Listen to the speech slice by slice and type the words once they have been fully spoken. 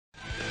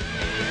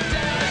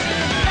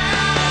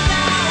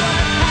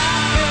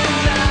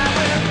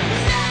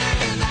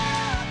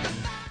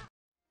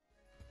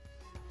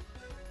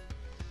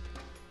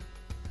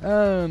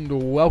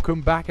And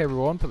welcome back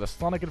everyone to the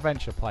Sonic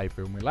Adventure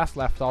playthrough. When we last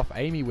left off,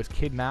 Amy was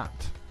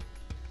kidnapped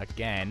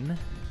again.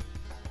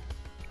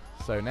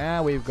 So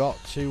now we've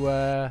got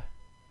to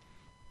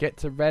get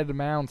to Red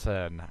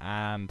Mountain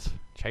and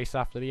chase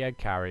after the egg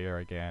carrier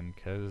again,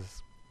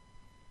 because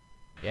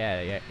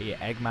yeah,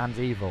 Eggman's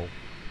evil.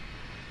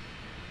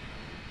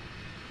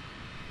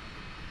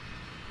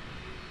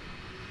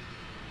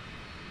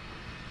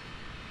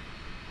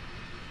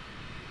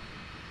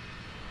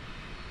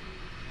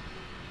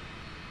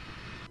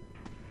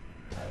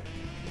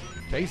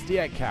 Chase the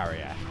egg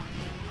carrier.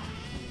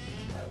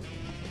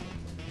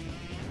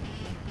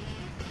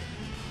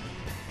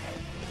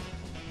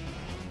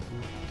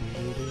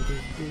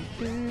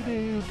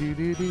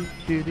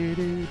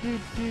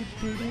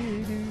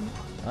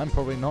 I'm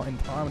probably not in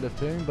time with the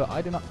tune, but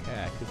I do not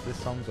care, because this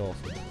song's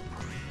awesome.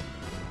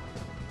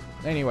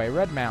 Anyway,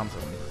 Red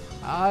Mountain.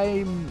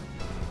 I'm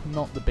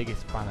not the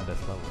biggest fan of this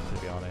level,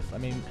 to be honest. I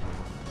mean,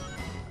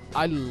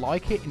 I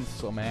like it in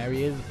some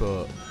areas,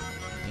 but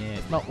yeah,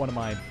 it's not one of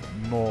my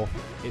more...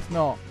 It's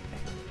not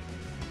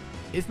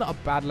a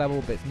bad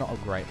level, but it's not a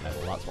great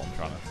level. That's what I'm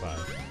trying to say.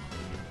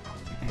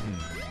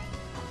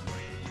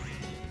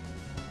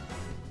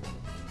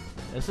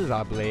 This is,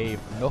 I believe,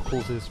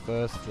 Knuckles'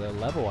 first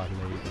level, I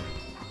believe.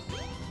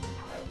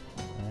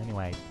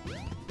 Anyway,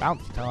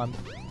 bounce time.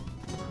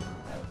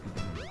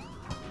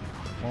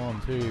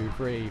 1, 2,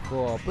 3,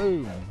 4,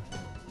 boom!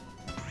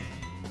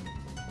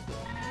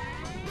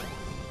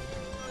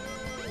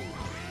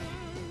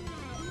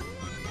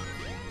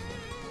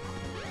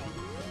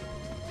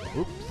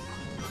 Oops.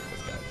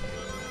 Let's go.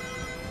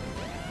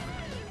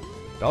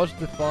 Dodge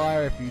the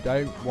fire if you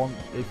don't want...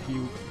 If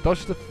you...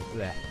 Dodge the...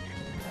 There.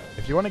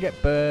 If you want to get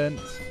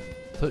burnt,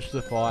 touch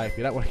the fire. If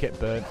you don't want to get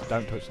burnt,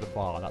 don't touch the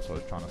fire. That's what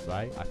I was trying to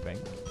say, I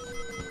think.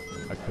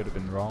 I could have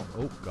been wrong.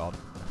 Oh, God.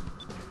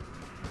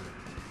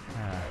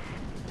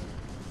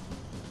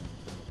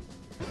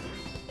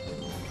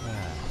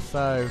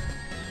 So...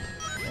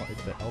 What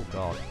is it? Oh,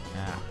 God.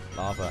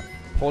 Lava.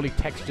 Poorly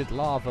textured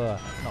lava.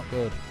 That's not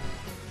good.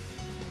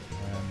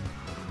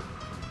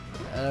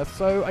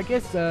 So I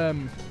guess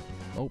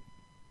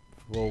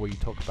before we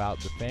talk about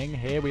the thing,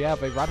 here we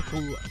have a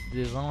radical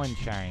design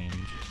change.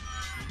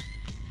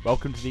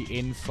 Welcome to the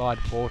inside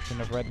portion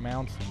of Red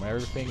Mountain, where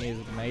everything is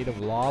made of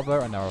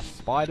lava and there are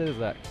spiders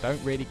that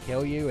don't really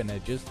kill you and they're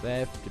just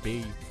there to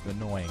be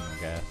annoying, I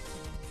guess.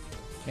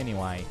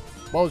 Anyway,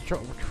 what I was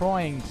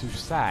trying to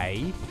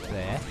say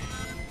there,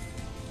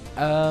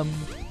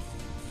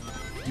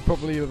 you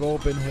probably have all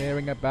been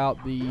hearing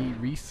about the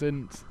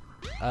recent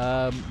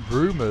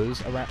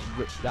rumours around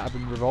that have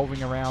been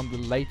revolving around the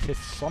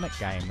latest Sonic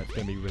game that's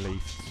going to be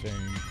released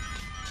soon.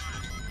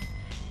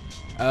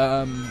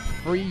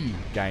 3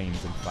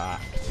 games, in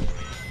fact.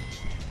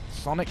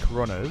 Sonic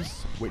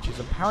Runners, which is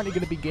apparently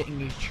going to be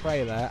getting a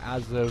trailer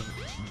as of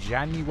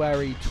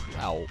January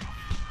 12th,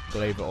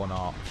 believe it or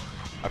not.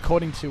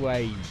 According to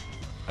a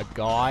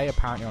guy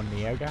apparently on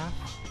NeoGAF.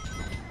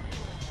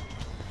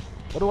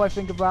 What do I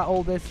think about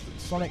all this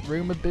Sonic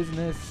rumour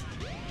business?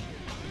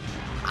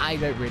 I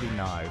don't really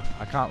know.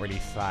 I can't really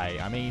say.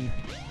 I mean,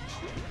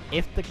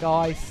 if the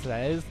guy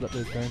says that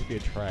there's going to be a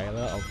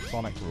trailer of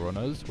Sonic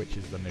Runners, which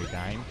is the new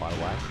game, by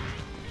the way,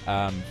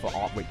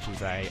 which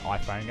is a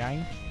iPhone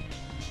game,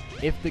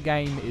 if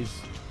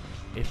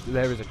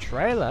there is a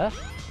trailer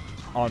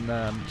on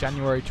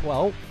January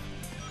 12th,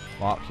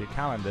 mark your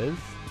calendars,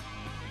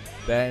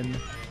 then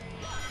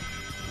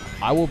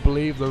I will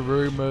believe the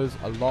rumours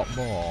a lot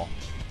more.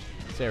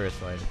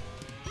 Seriously,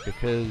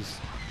 because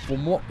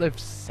from what they've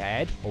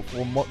said, or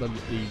from what the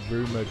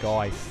rumour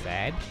guy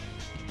said,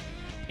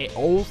 it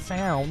all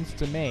sounds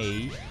to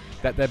me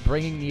that they're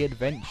bringing the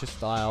adventure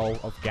style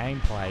of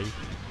gameplay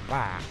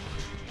back.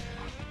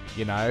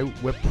 You know,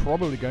 we're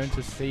probably going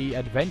to see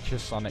Adventure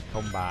Sonic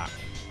come back.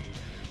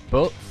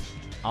 But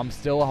I'm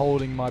still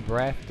holding my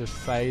breath to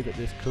say that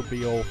this could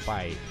be all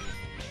fake.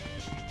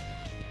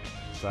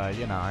 So,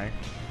 you know,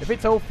 if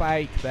it's all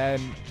fake, then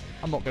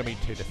I'm not going to be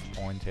too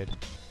disappointed.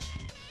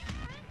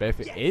 But if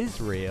it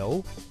is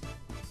real,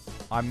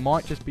 I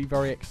might just be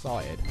very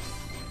excited.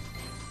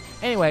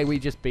 Anyway, we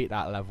just beat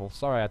that level.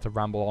 Sorry I had to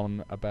ramble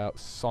on about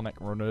Sonic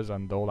Runners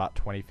and all that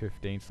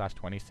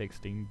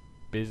 2015/2016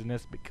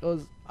 business,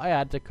 because I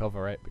had to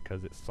cover it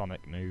because it's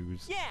Sonic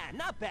news. Yeah,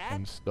 not bad.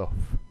 And stuff.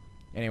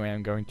 Anyway,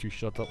 I'm going to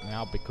shut up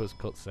now because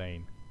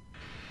cutscene.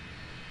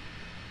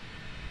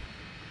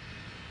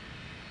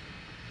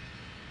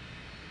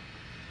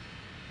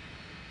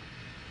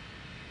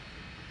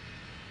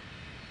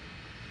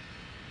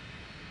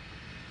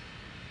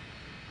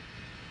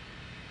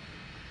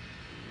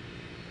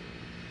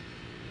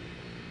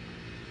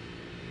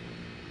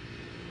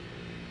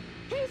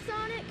 Hey,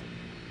 Sonic!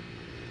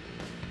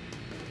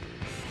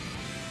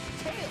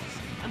 Tails,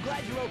 I'm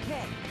glad you're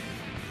okay.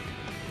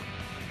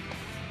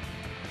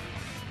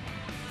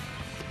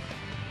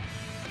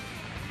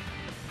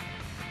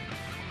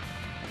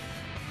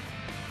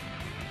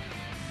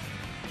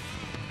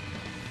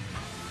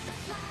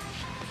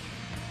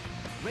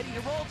 Ready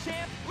to roll,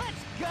 champ?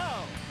 Let's go!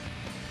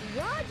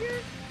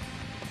 Roger!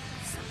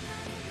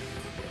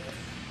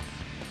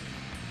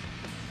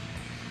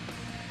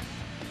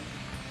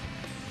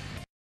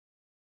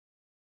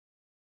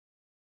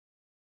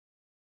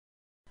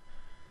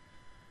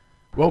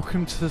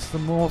 Welcome to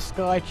some more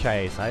Sky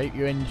Chase. I hope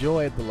you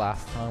enjoyed the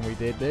last time we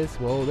did this.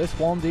 Well, this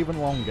one's even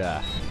longer.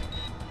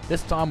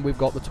 This time we've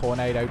got the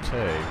Tornado 2,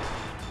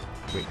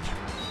 which,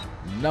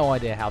 no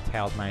idea how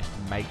Tails managed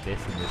to make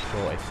this in the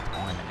shortest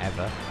time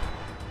ever.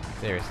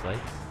 Seriously.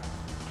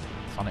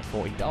 Sonic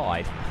thought he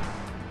died.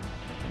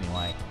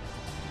 Anyway.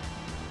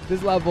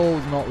 This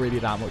level's not really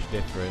that much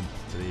different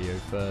to the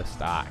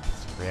first act,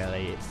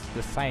 really. It's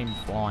the same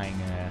flying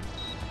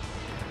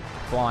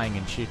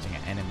and shooting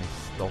at enemy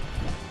stuff.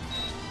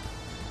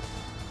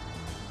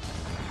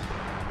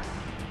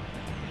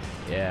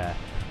 Yeah.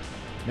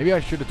 Maybe I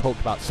should have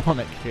talked about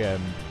Sonic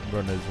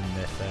runners in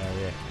this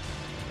area.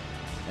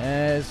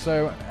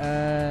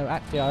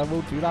 Actually, I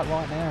will do that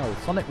right now.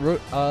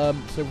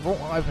 So from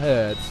what I've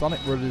heard, Sonic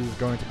Runners is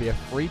going to be a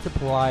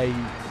free-to-play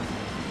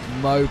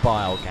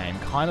mobile game,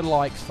 kind of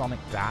like Sonic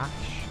Dash,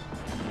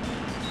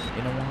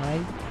 in a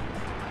way,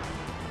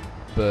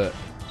 but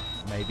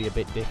maybe a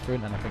bit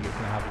different, and I think it's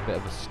going to have a bit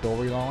of a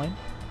storyline.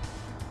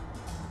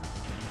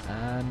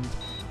 And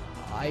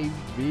I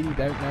really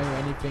don't know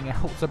anything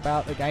else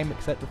about the game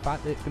except the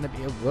fact that it's going to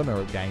be a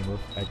runner game of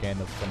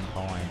some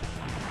kind.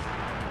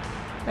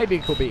 Maybe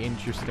it could be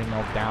interesting.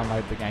 I'll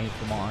download the game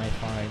for my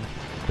iPhone,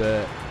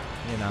 but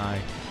you know,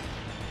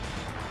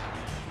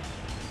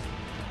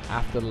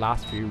 after the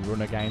last few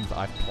runner games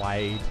I've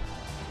played,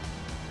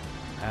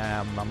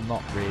 I'm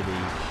not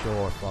really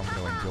sure if I'm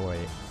going to enjoy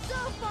it. So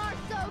far,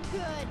 so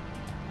good.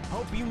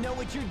 Hope you know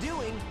what you're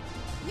doing.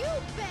 You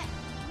bet.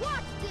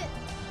 Watch this.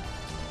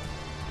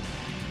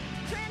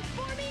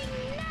 Transforming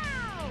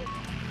now.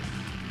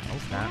 Oh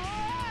snap.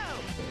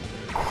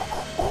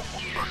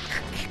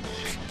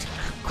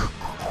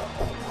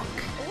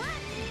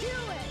 Let's do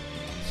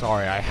it.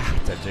 Sorry, I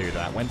have to do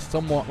that. When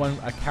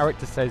a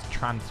character says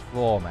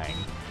transforming,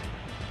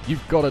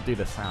 you've got to do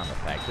the sound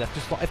effect. That's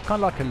just like, it's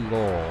kind of like a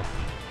law.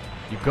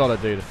 You've got to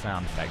do the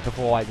sound effect,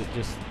 otherwise it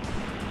just...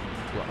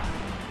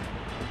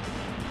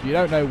 You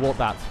don't know what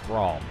that's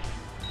from.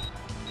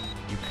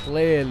 You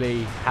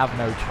clearly have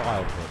no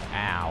childhood.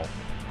 Ow.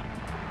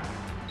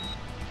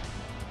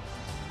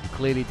 You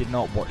clearly did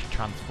not watch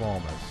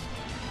Transformers.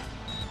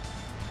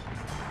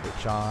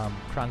 Which,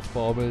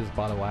 Transformers,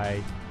 by the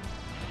way,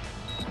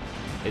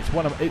 it's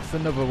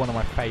another one of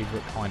my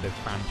favourite kind of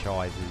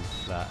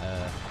franchises that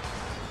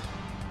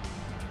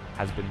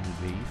has been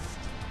released.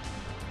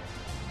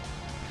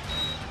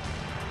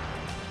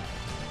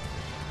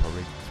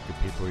 Probably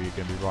people are going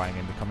to be writing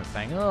in the comments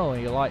saying, "Oh,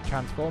 you like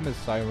Transformers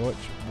so much?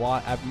 Why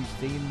have you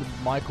seen the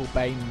Michael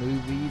Bay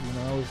movies?" And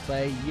I will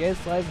say,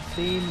 yes, I've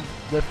seen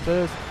the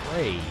first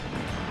 3.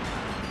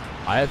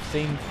 I have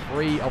seen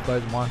 3 of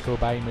those Michael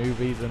Bay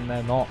movies, and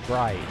they're not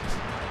great.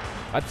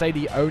 I'd say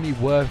the only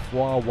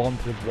worthwhile one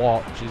to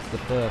watch is the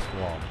first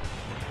one.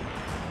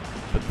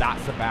 But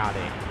that's about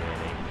it,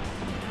 really.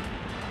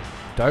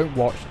 Don't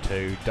watch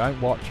 2,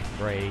 don't watch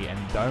 3,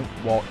 and don't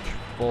watch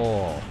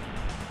 4.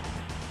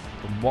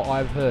 From what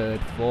I've heard,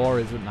 4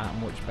 isn't that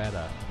much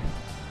better.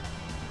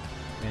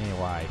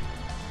 Anyway.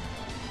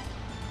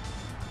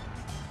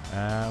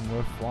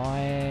 We're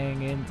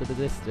flying into the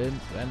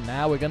distance, and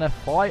now we're going to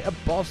fight a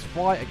boss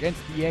fight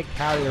against the egg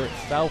carrier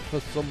itself for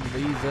some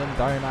reason,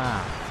 don't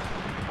ask.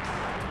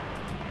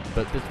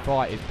 But this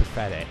fight is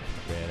pathetic,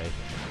 really.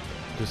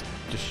 Just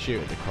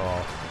shoot at the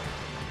core.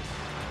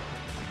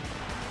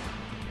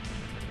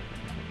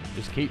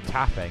 Just keep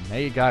tapping.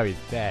 There you go, he's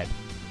dead.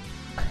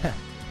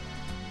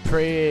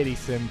 Pretty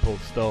simple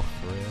stuff,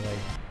 really.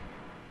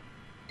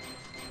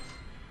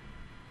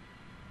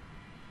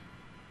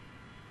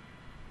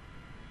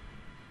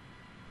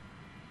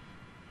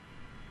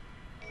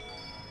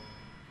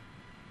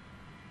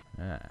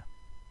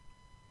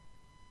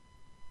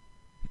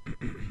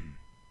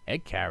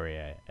 Egg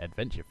Carrier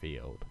Adventure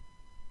Field.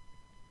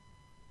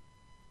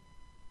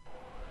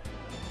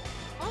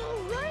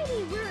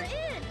 Alrighty, we're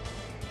in.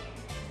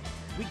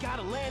 We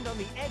gotta land on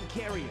the egg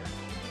carrier.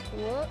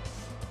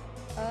 Whoops.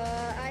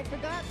 I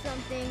forgot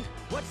something.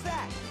 What's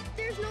that?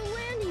 There's no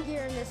landing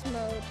gear in this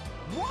mode.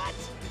 What?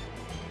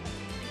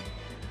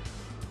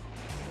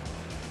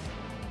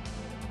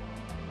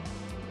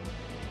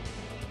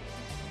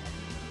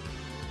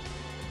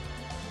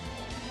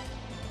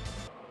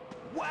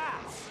 Wow,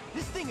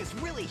 this thing is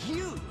really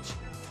huge.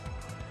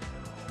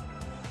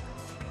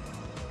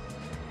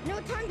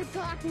 No time to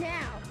talk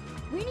now.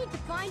 We need to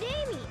find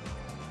Amy.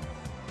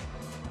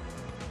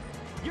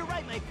 You're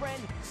right, my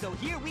friend. So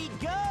here we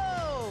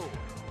go.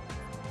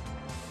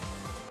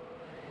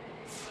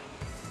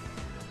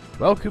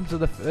 Welcome to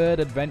the 3rd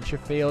adventure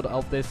field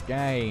of this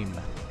game,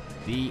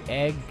 the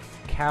Egg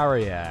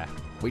Carrier,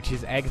 which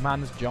is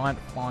Eggman's giant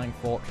flying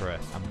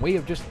fortress, and we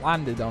have just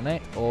landed on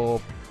it,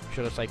 or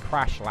should I say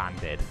crash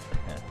landed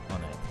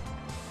on it.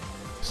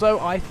 So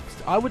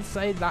I would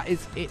say that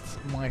is it,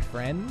 my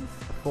friends,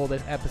 for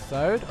this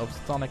episode of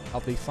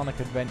the Sonic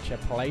Adventure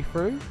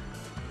playthrough.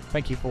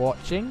 Thank you for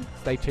watching,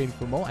 stay tuned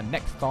for more, and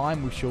next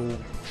time we shall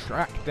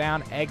track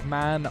down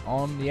Eggman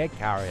on the Egg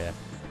Carrier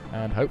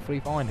and hopefully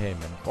find him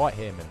and fight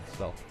him and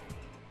stuff.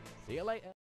 See you later.